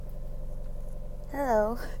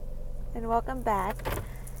Hello, and welcome back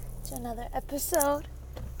to another episode.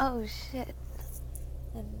 Oh shit.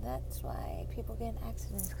 And that's why people get in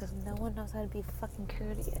accidents, because no one knows how to be fucking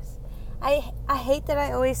courteous. I hate that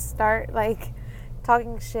I always start,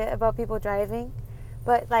 talking shit about people driving,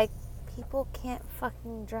 but, people can't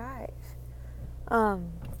fucking drive.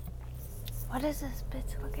 What is this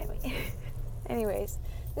bitch? Look at me. Anyways,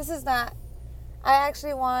 this is not... I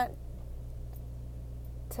actually want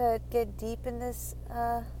to get deep in this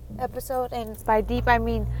episode, and by deep I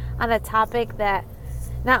mean on a topic that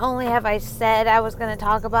not only have I said I was going to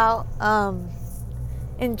talk about.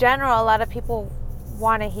 In general, a lot of people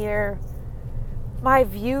want to hear my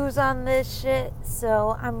views on this shit,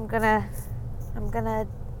 so I'm gonna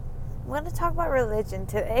talk about religion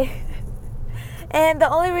today. And the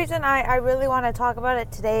only reason I really want to talk about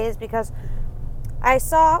it today is because I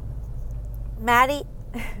saw Maddie.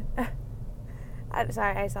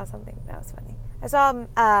 I saw something that was funny. I saw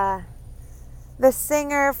the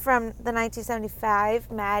singer from the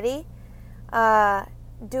 1975, Maddie,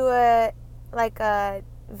 do a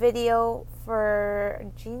video for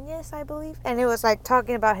Genius, I believe, and it was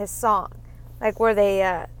talking about his song, where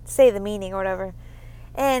they say the meaning or whatever.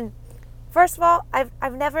 And first of all,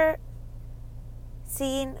 I've never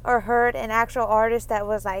seen or heard an actual artist that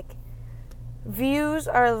was views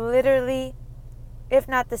are literally, if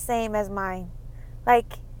not the same as mine.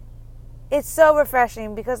 It's so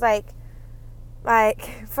refreshing because, for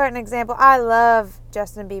an example, I love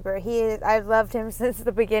Justin Bieber. I've loved him since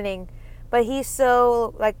the beginning, but he's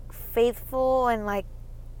so, faithful and,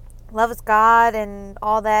 loves God and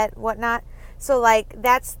all that, whatnot. So,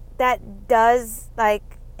 that does,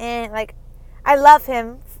 and, I love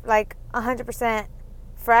him, 100%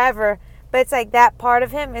 forever, but it's, that part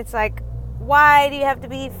of him, it's, why do you have to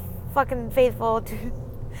be fucking faithful to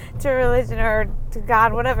religion or to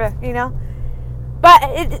God, whatever, But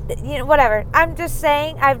whatever. I'm just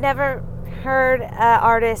saying, I've never heard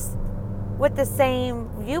artists with the same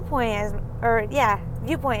viewpoint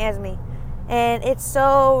as me, and it's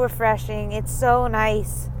so refreshing. It's so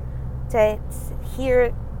nice to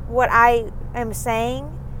hear what I am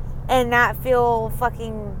saying and not feel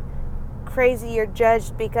fucking crazy or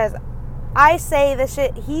judged because I say the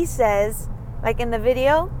shit he says, in the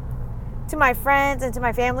video, to my friends and to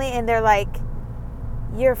my family, and they're like,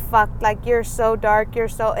 you're fucked, you're so dark,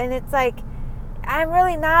 and it's I'm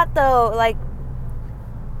really not though.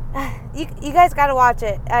 You guys gotta watch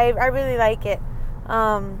it. I really like it.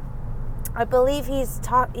 I believe he's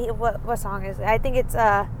what song is it? I think it's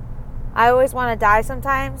I Always Want to Die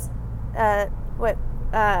Sometimes,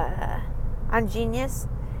 on Genius.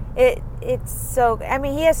 It's so, I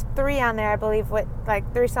mean, he has 3 on there, I believe, with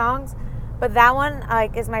 3 songs, but that one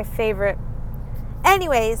is my favorite.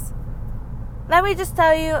 Anyways, let me just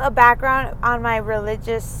tell you a background on my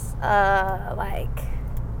religious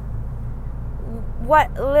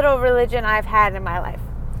what little religion I've had in my life.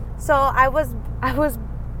 So I was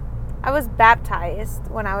baptized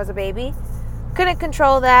when I was a baby. Couldn't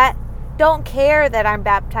control that. Don't care that I'm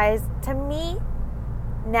baptized. To me,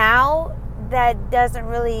 now, that doesn't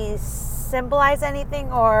really symbolize anything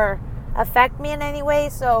or affect me in any way.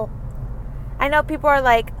 So I know people are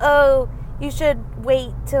like, oh, you should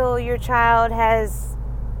wait till your child has,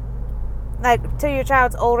 till your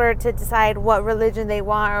child's older to decide what religion they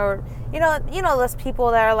want, or, those people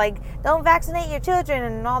that are like, don't vaccinate your children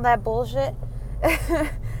and all that bullshit.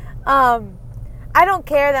 I don't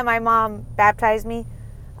care that my mom baptized me,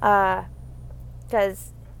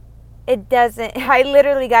 because it doesn't, I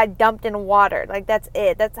literally got dumped in water. That's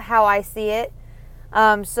it. That's how I see it.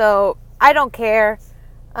 So I don't care.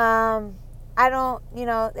 I don't,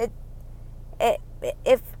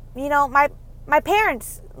 if my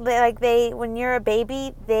parents, when you're a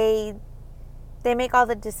baby, they make all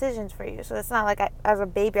the decisions for you. So it's not as a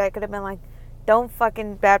baby I could have been don't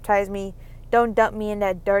fucking baptize me, don't dump me in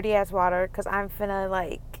that dirty ass water, because I'm finna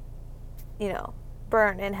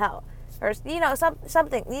burn in hell, or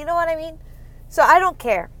something, you know what I mean? So I don't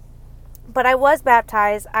care. But I was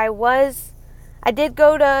baptized. I did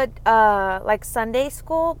go to Sunday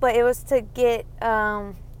school, but it was to get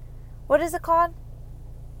what is it called?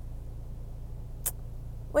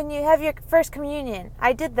 When you have your first communion.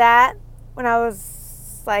 I did that when I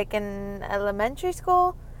was in elementary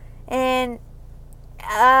school, and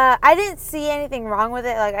I didn't see anything wrong with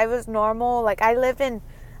it. I was normal. I lived in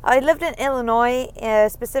Illinois,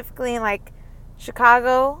 specifically in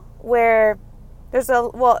Chicago, where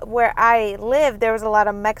where I lived, there was a lot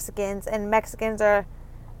of Mexicans, and Mexicans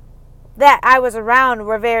that I was around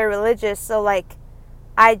were very religious. So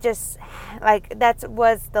I just that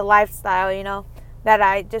was the lifestyle, that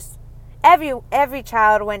I just every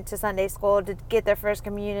child went to Sunday school to get their first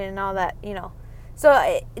communion and all that,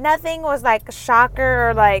 So nothing was like a shocker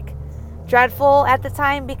or like dreadful at the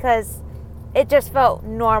time because it just felt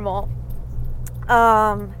normal.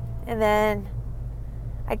 And then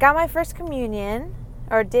I got my first communion,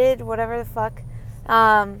 or did, whatever the fuck.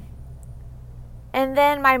 And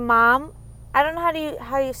then my mom, I don't know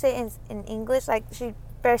how you say it in English, like she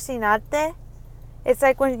persinate. It's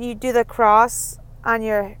like when you do the cross on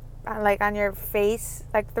your face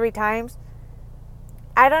like 3 times.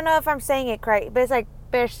 I don't know if I'm saying it correct, but it's like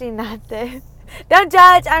persinate. Don't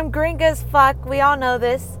judge, I'm gringa as fuck. We all know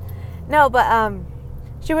this. No, but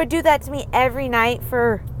she would do that to me every night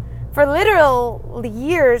for literal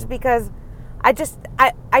years because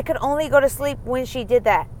I could only go to sleep when she did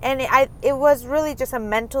that. And it was really just a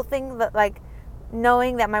mental thing, that like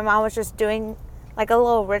knowing that my mom was just doing like a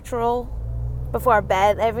little ritual before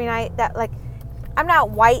bed every night. That like, I'm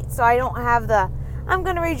not white, so I don't have I'm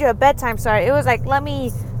gonna read you a bedtime story. It was like, let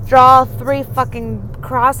me draw 3 fucking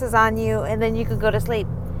crosses on you and then you could go to sleep.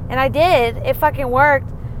 And I did. It fucking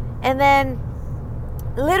worked. And then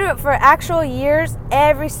literally for actual years,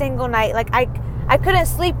 every single night, like I couldn't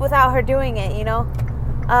sleep without her doing it, and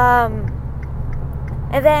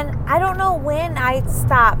then I don't know when I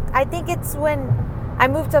stopped. I think it's when I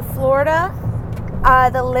moved to Florida.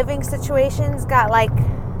 The living situations got like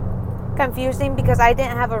confusing because I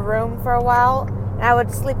didn't have a room for a while and I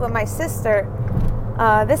would sleep with my sister.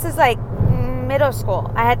 This is like middle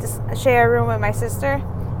school. I had to share a room with my sister,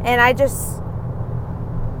 and I just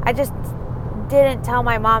didn't tell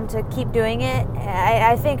my mom to keep doing it.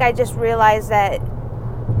 I think I just realized that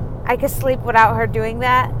I could sleep without her doing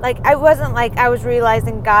that. Like, I wasn't like I was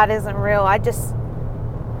realizing God isn't real. I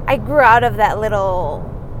grew out of that little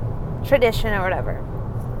tradition or whatever.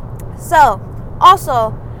 So,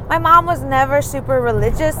 also, my mom was never super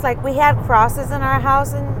religious. Like, we had crosses in our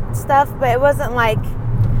house and stuff, but it wasn't like,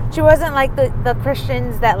 she wasn't like the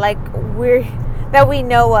Christians that like that we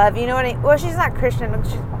know of. You know what I mean? Well, she's not Christian.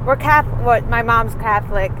 We're Catholic. My mom's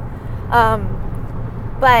Catholic.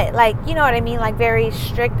 But like, you know what I mean? Like very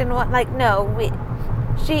strict and what? Like, no,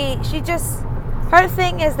 she just, her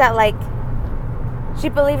thing is that like, she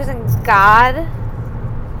believes in God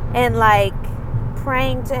and like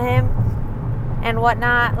praying to him and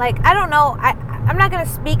whatnot. Like, I don't know. I'm not going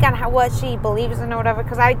to speak on what she believes in or whatever,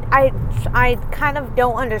 because I kind of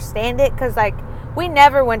don't understand it, because like, we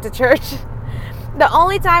never went to church. The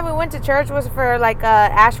only time we went to church was for like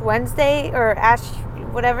Ash Wednesday or Ash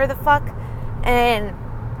whatever the fuck, and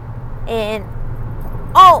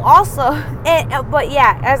oh, also, but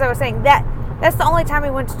yeah, as I was saying, that's the only time we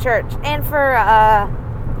went to church. And for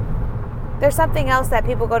there's something else that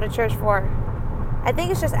people go to church for. I think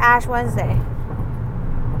it's just Ash Wednesday.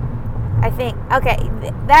 I think. Okay,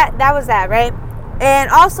 that was that, right?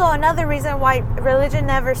 And also another reason why religion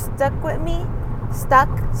never stuck with me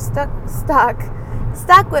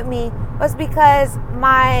was because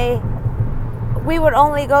we would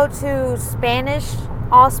only go to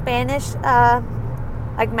all Spanish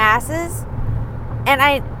like masses, and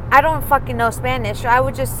I don't fucking know Spanish, so I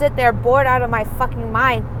would just sit there bored out of my fucking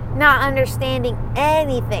mind, not understanding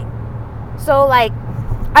anything. So like,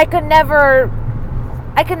 I could never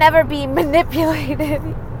be manipulated.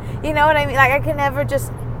 You know what I mean? Like,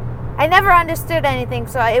 I never understood anything,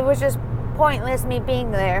 so it was just pointless me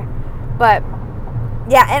being there. But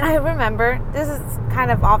yeah, and I remember, this is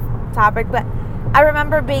kind of off topic, but I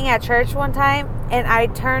remember being at church one time, and I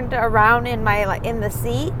turned around in the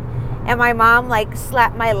seat, and my mom like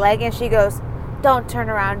slapped my leg, and she goes, "Don't turn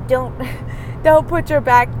around, don't put your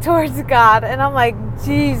back towards God." And I'm like,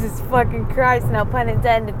 Jesus fucking Christ, no pun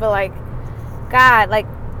intended, but like, God, like,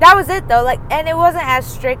 that was it though. Like, and it wasn't as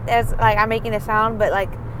strict as like I'm making it sound, but like,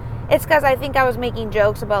 it's because I think I was making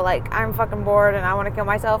jokes about like, I'm fucking bored and I want to kill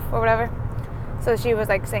myself or whatever. So she was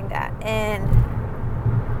like saying that,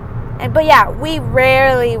 but yeah, we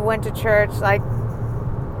rarely went to church, like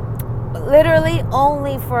literally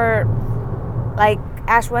only for like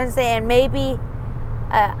Ash Wednesday and maybe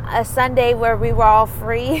a Sunday where we were all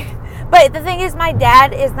free. But the thing is, my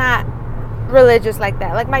dad is not religious like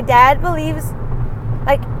that. Like, my dad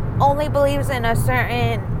only believes in a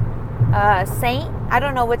certain saint. I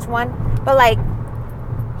don't know which one, but like,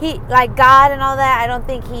 he, like, God and all that, I don't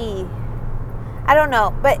think I don't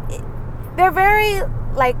know, but they're very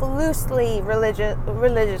like loosely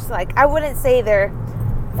religious. Like, I wouldn't say they're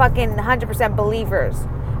fucking 100% believers,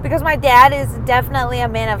 because my dad is definitely a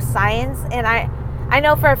man of science, and I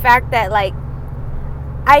know for a fact that like,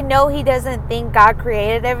 I know he doesn't think God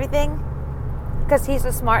created everything, because he's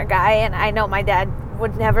a smart guy, and I know my dad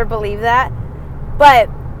would never believe that. But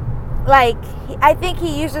like, I think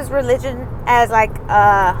he uses religion as like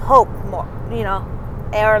hope more,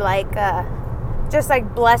 or like just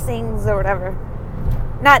like blessings or whatever.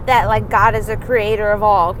 Not that like God is a creator of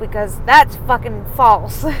all, because that's fucking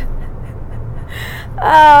false. People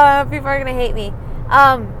are gonna hate me.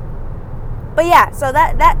 But yeah, so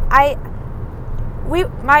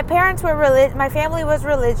my parents were my family was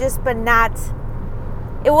religious, but not.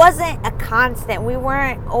 It wasn't a constant. We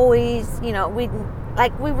weren't always,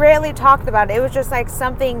 we rarely talked about it. It was just like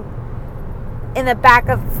something in the back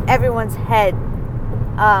of everyone's head.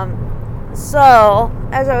 So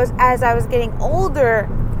as I was getting older,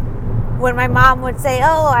 when my mom would say,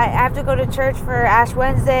 "Oh, I have to go to church for Ash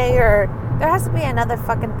Wednesday," or there has to be another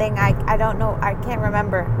fucking thing. I don't know. I can't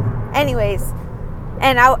remember. Anyways,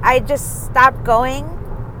 and I just stopped going.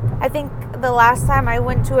 I think the last time I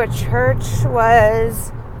went to a church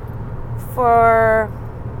was for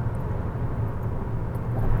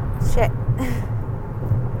shit.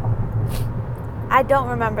 I don't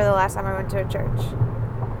remember the last time I went to a church.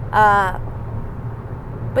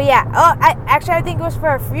 But yeah. Oh, I think it was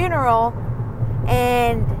for a funeral,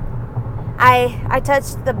 and I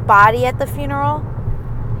touched the body at the funeral,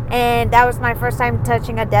 and that was my first time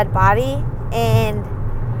touching a dead body, and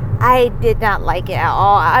I did not like it at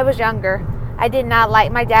all. I was younger. I did not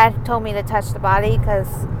like. My dad told me to touch the body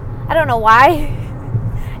because I don't know why,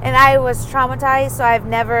 and I was traumatized. So I've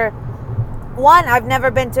never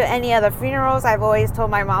been to any other funerals. I've always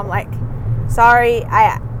told my mom, like, sorry,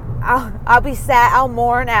 I'll be sad. I'll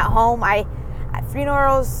mourn at home.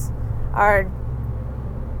 Funerals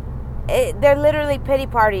they're literally pity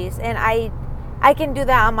parties, and I can do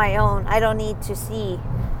that on my own. I don't need to see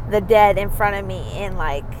the dead in front of me and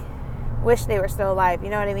like wish they were still alive.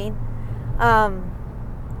 You know what I mean?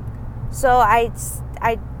 So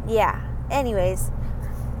yeah. Anyways,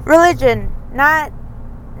 religion, not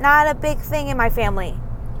a big thing in my family.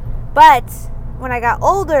 But when I got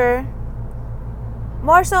older,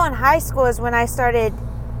 more so in high school, is when I started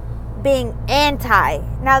being anti.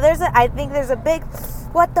 Now I think there's a big,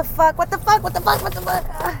 what the fuck?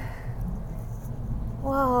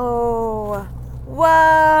 Whoa,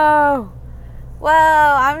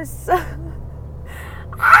 I'm so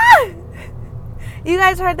You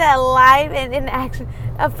guys heard that live and in action.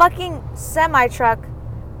 A fucking semi-truck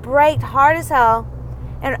braked hard as hell,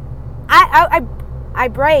 and I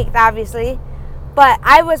braked, obviously, but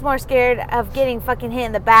I was more scared of getting fucking hit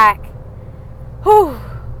in the back. Whew.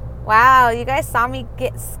 Wow, you guys saw me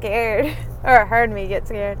get scared, or heard me get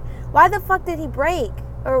scared. Why the fuck did he brake?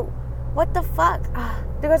 Or what the fuck?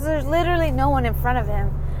 Because there's literally no one in front of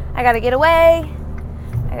him. I gotta get away.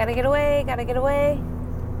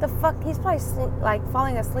 The fuck? He's probably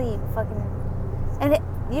falling asleep. Fucking. And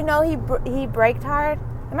he braked hard.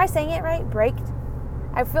 Am I saying it right? Braked.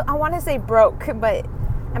 I want to say broke, but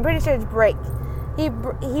I'm pretty sure it's braked. He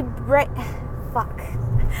braked. Fuck.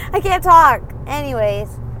 I can't talk.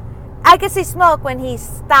 Anyways, I could see smoke when he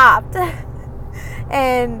stopped,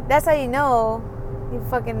 and that's how you know he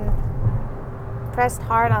fucking pressed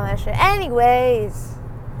hard on that shit. Anyways,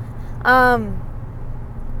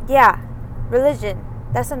 yeah, religion.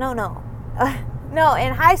 That's a no-no. No,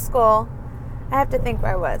 in high school, I have to think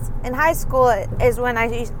where I was. In high school is when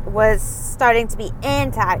I was starting to be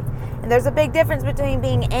anti. And there's a big difference between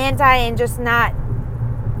being anti and just not,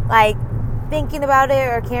 like, thinking about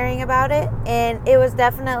it or caring about it. And it was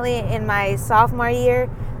definitely in my sophomore year.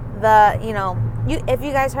 If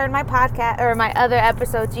you guys heard my podcast or my other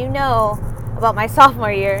episodes, you know about my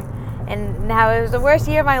sophomore year and how it was the worst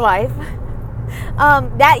year of my life.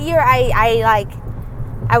 That year, I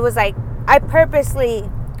purposely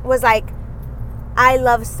was like, I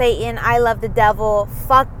love Satan, I love the devil,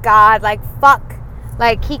 fuck God, fuck,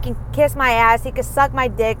 he can kiss my ass, he can suck my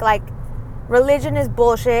dick, religion is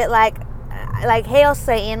bullshit, hail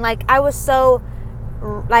Satan, I was so,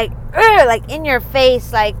 in your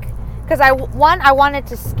face, because I wanted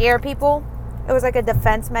to scare people. It was like a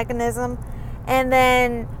defense mechanism. And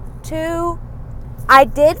then 2, I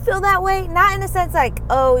did feel that way, not in the sense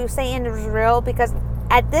oh, Satan is real, because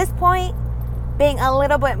at this point, being a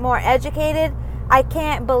little bit more educated, I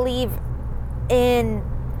can't believe in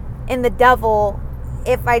the devil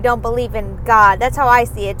if I don't believe in God. That's how I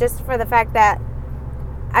see it, just for the fact that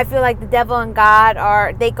I feel like the devil and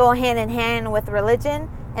God they go hand in hand with religion.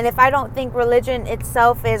 And if I don't think religion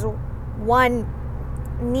itself is one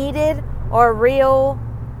needed or real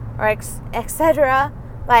or etc.,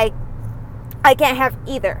 I can't have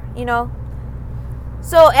either,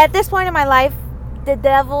 So at this point in my life, the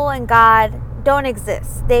devil and God don't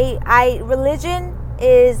exist. Religion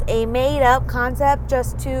is a made up concept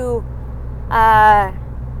just to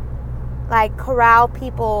like corral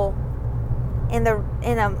people in a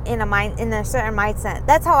certain mindset.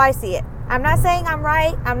 That's how I see it. I'm not saying I'm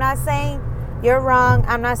right. I'm not saying you're wrong.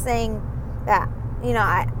 I'm not saying that,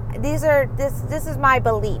 this is my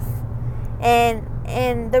belief.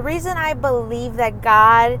 And the reason I believe that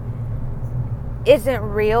God isn't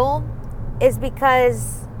real is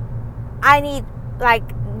because I need like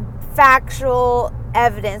factual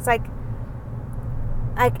evidence. Like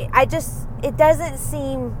it doesn't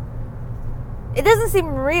seem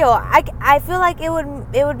real. I feel like it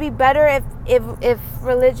would be better if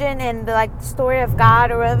religion and the like story of God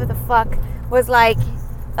or whatever the fuck was like,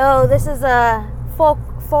 oh, this is a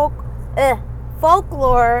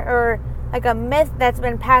folklore or like a myth that's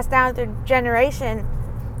been passed down through generation,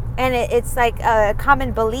 and it's like a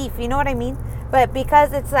common belief, you know what I mean? But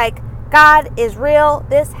because it's like God is real,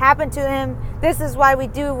 this happened to him, this is why we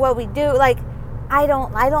do what we do, like I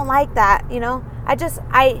don't like that, in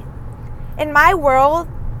my world,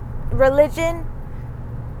 religion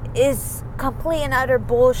is complete and utter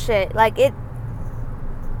bullshit.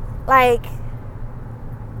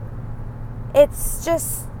 It's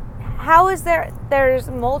just, how is there's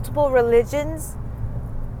multiple religions?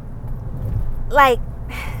 Like,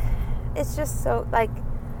 it's just so, like,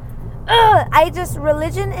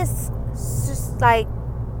 religion is just, like,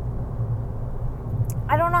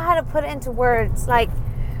 I don't know how to put it into words. Like,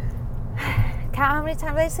 count how many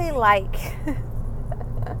times I say like.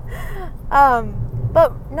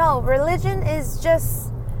 But no, religion is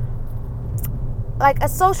just like a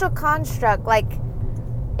social construct. Like,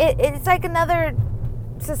 it's like another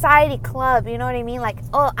society club, you know what I mean? Like,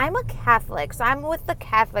 oh, I'm a Catholic, so I'm with the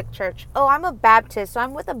Catholic Church. Oh, I'm a Baptist, so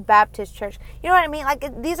I'm with a Baptist church. You know what I mean?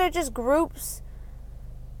 Like, these are just groups.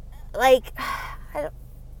 Like, I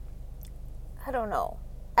don't know.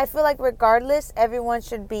 I feel like regardless, everyone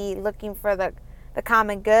should be looking for the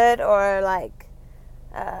common good, or like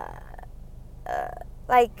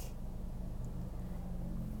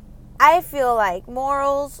I feel like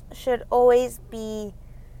morals should always be,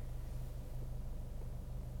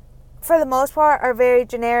 for the most part, are very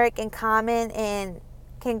generic and common and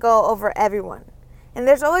can go over everyone. And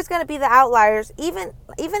there's always going to be the outliers, even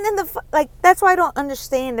in the, like, that's why I don't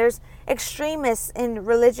understand. There's extremists in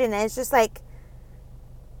religion, and it's just like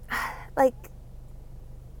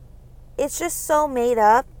it's just so made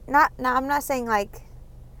up. I'm not saying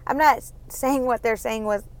what they're saying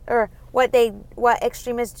was, or what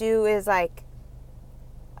extremists do is like,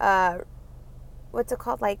 what's it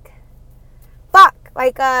called? Like, fuck.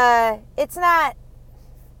 Like, it's not,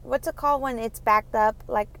 what's it called when it's backed up?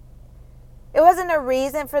 Like, it wasn't a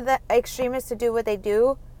reason for the extremists to do what they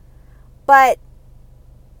do, but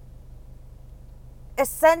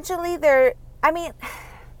essentially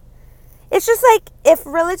it's just like, if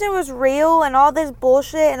religion was real and all this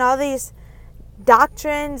bullshit and all these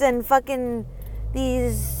doctrines and fucking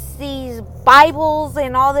these Bibles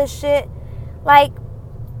and all this shit, like,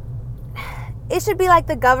 it should be like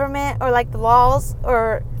the government or like the laws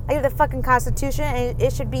or like the fucking Constitution, and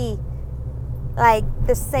it should be like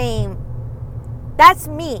the same. That's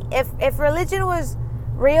me. If religion was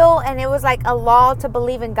real and it was like a law to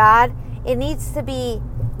believe in God, it needs to be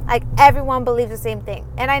like everyone believes the same thing.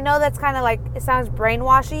 And I know that's kind of like, it sounds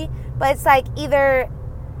brainwashy, but it's like either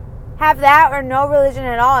have that or no religion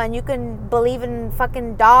at all, and you can believe in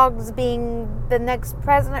fucking dogs being the next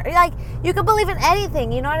president. Like, you can believe in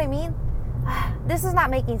anything, you know what I mean? This is not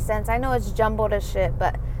making sense. I know it's jumbled as shit,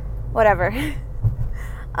 but whatever.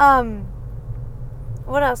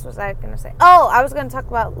 What else was I gonna say? Oh, I was gonna talk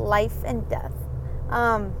about life and death,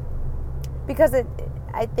 because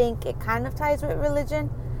I think it kind of ties with religion,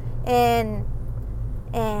 and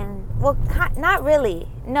well, not really.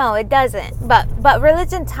 No, it doesn't. But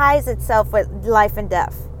religion ties itself with life and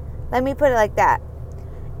death. Let me put it like that.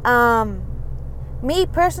 Me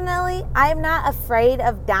personally, I'm not afraid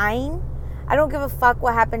of dying. I don't give a fuck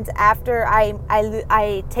what happens after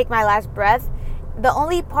I take my last breath. The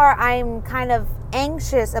only part I'm kind of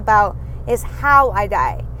anxious about is how I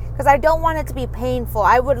die, because I don't want it to be painful.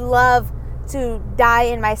 I would love to die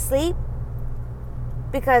in my sleep,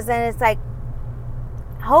 because then it's like,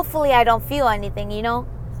 hopefully I don't feel anything,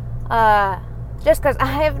 just because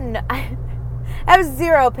I have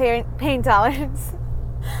zero pain tolerance.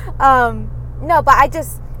 No, but I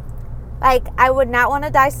just, like, I would not want to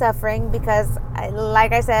die suffering, because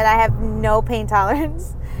like I said, I have no pain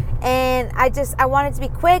tolerance. And I want it to be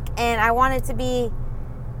quick, and I want it to be,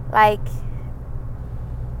 like,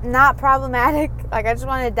 not problematic. Like, I just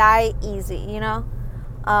want to die easy,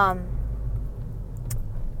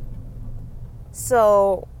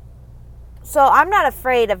 So, So I'm not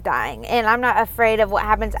afraid of dying, and I'm not afraid of what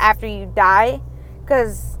happens after you die,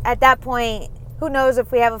 because at that point, who knows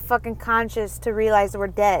if we have a fucking conscience to realize that we're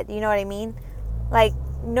dead. You know what I mean? Like,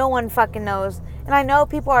 no one fucking knows. And I know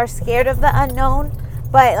people are scared of the unknown,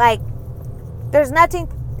 but like, there's nothing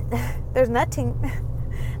there's nothing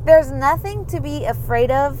to be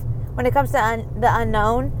afraid of when it comes to the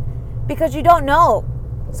unknown, because you don't know.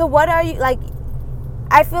 So what are you, like,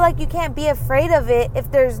 I feel like you can't be afraid of it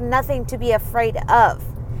if there's nothing to be afraid of.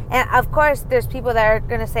 And of course there's people that are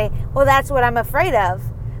going to say, well, that's what I'm afraid of.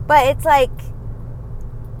 But it's like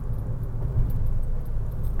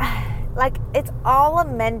it's all a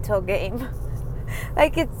mental game.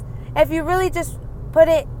 Like, it's, if you really just put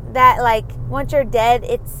it that, like, once you're dead,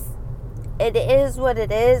 it is what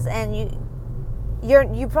it is, and you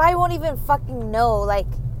probably won't even fucking know, like,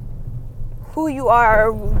 who you are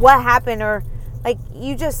or what happened, or like,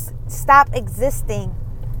 you just stop existing.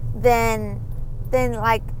 Then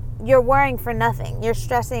like, you're worrying for nothing. You're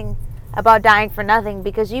stressing about dying for nothing,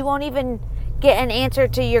 because you won't even get an answer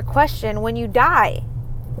to your question when you die.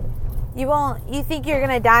 You think you're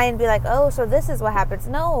gonna die and be like, oh, so this is what happens.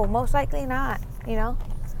 No, most likely not, you know.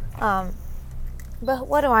 But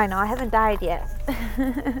what do I know? I haven't died yet.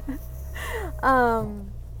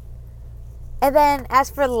 And then as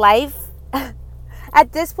for life,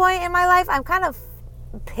 at this point in my life, I'm kind of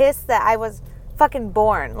pissed that I was fucking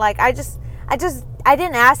born. Like, I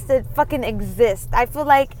didn't ask to fucking exist. I feel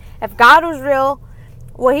like if God was real,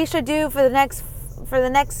 what he should do for the next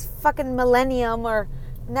fucking millennium or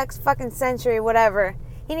next fucking century, whatever,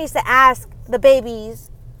 he needs to ask the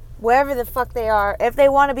babies, wherever the fuck they are, if they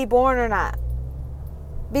want to be born or not.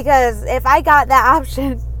 Because if I got that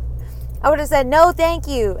option, I would have said no, thank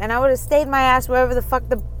you, and I would have stayed my ass wherever the fuck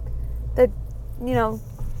the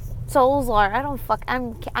souls are. I'm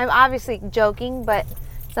obviously joking, but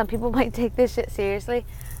some people might take this shit seriously.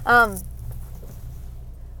 But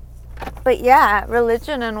yeah,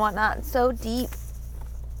 religion and whatnot, so deep.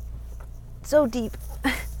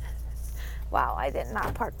 Wow, I did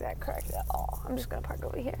not park that correct at all. I'm just gonna park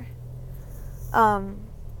over here. But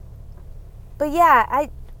yeah,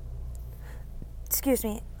 excuse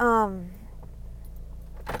me. I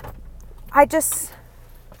just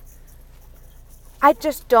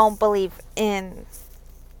don't believe in,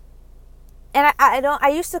 and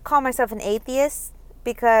I used to call myself an atheist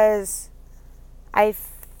because I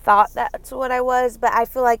thought that's what I was, but I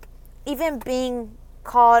feel like even being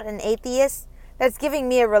called an atheist, that's giving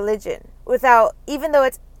me a religion even though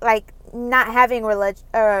it's like not having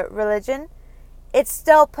religion, it's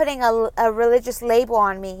still putting a religious label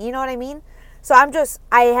on me. You know what I mean? So I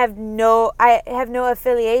have no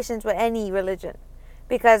affiliations with any religion,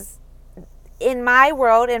 because in my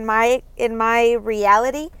world, in my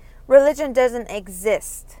reality, religion doesn't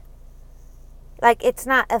exist. Like, it's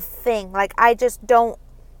not a thing. Like, I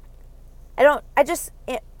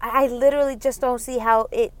literally just don't see how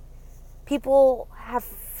people have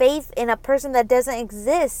faith in a person that doesn't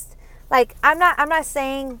exist. Like, I'm not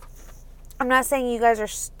saying you guys are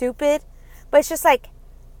stupid, but it's just like,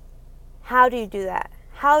 how do you do that?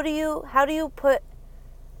 How do you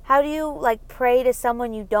like pray to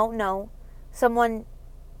someone you don't know, someone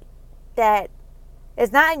that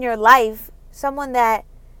is not in your life, someone that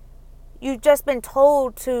you've just been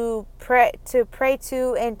told to pray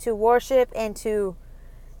to and to worship, and to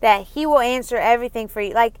that he will answer everything for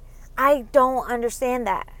you? Like, I don't understand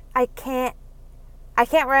that. I can't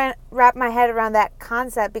wrap my head around that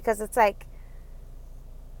concept, because it's like,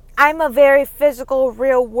 I'm a very physical,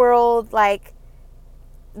 real world, like,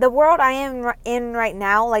 the world I am in right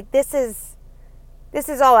now, like, this is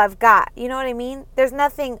all I've got. You know what I mean? There's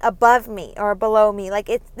nothing above me or below me. Like,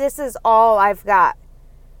 this is all I've got.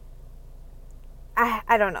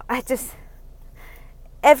 I don't know.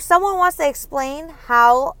 If someone wants to explain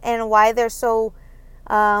how and why they're so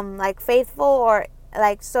like faithful, or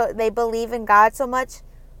like, so they believe in God so much,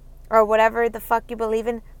 or whatever the fuck you believe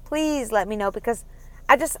in, please let me know, because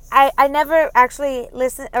I never actually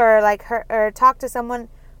listened or like heard or talked to someone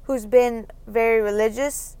who's been very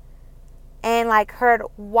religious and like heard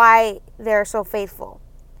why they're so faithful.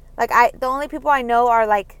 Like, the only people I know are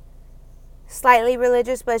like slightly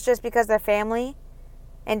religious, but it's just because they're family,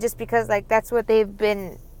 and just because like that's what they've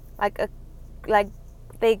been that's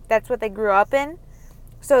what they grew up in.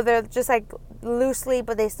 So they're just like loosely,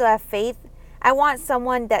 but they still have faith. I want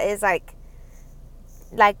someone that is like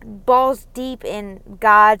balls deep in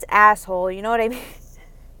God's asshole. You know what I mean?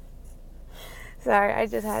 Sorry, I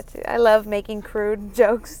just had to. I love making crude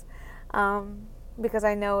jokes, because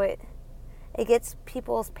I know it gets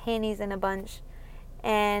people's panties in a bunch.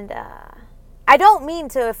 And I don't mean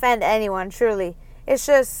to offend anyone, truly. It's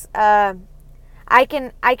just I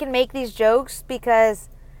can make these jokes because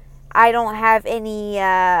I don't have any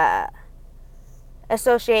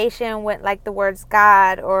association with like the words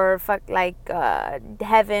God or fuck like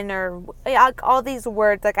heaven or all these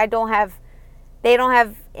words. Like they don't have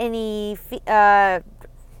any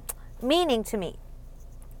meaning to me.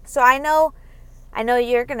 So I know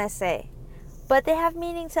you're gonna say, but they have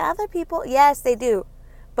meaning to other people. Yes, they do.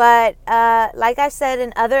 But like I said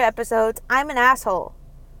in other episodes, I'm an asshole.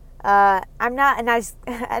 I'm not a nice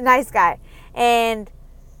guy, and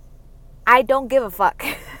I don't give a fuck.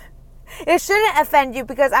 It shouldn't offend you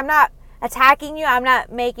because I'm not attacking you. I'm not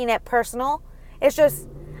making it personal. It's just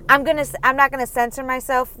I'm not gonna censor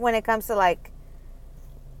myself when it comes to like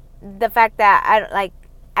the fact that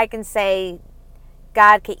I can say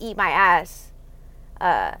God could eat my ass,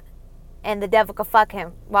 and the devil could fuck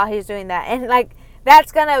him while he's doing that, and like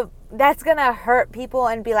that's gonna hurt people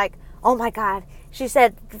and be like, oh my God, she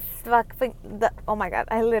said oh my God,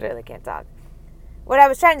 I literally can't talk. What I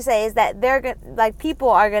was trying to say is that people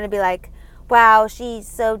are gonna be like, wow, she's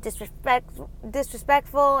so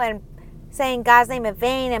disrespectful and saying God's name in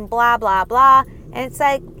vain and blah blah blah. And it's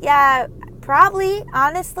like, yeah, probably,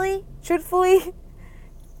 honestly, truthfully,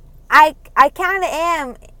 I kind of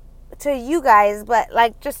am to you guys, but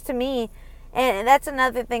like just to me. And that's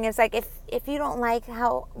another thing. It's like if you don't like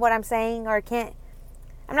what I'm saying or can't,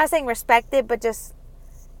 I'm not saying respect it, but just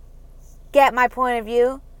get my point of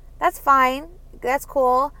view, that's fine. That's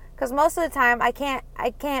cool. Because most of the time I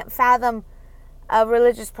can't fathom a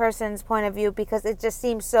religious person's point of view because it just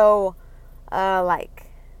seems so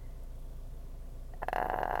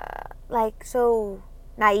so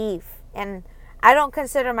naive, and I don't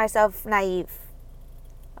consider myself naive.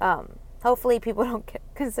 Hopefully people don't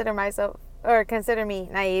consider me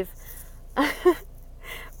naive.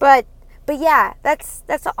 but yeah, that's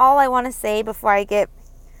all I want to say before I get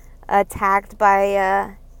attacked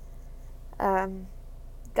by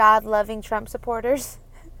God-loving Trump supporters.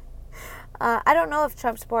 I don't know if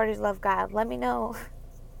Trump supporters love God. Let me know.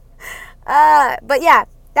 But yeah,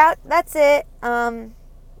 that's it.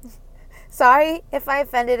 Sorry if I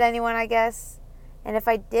offended anyone, I guess. And if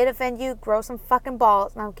I did offend you, grow some fucking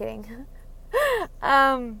balls. No, I'm kidding.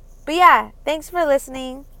 But yeah, thanks for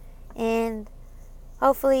listening. And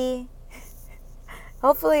hopefully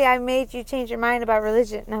I made you change your mind about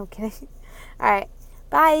religion. No, I'm kidding. Alright,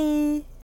 bye.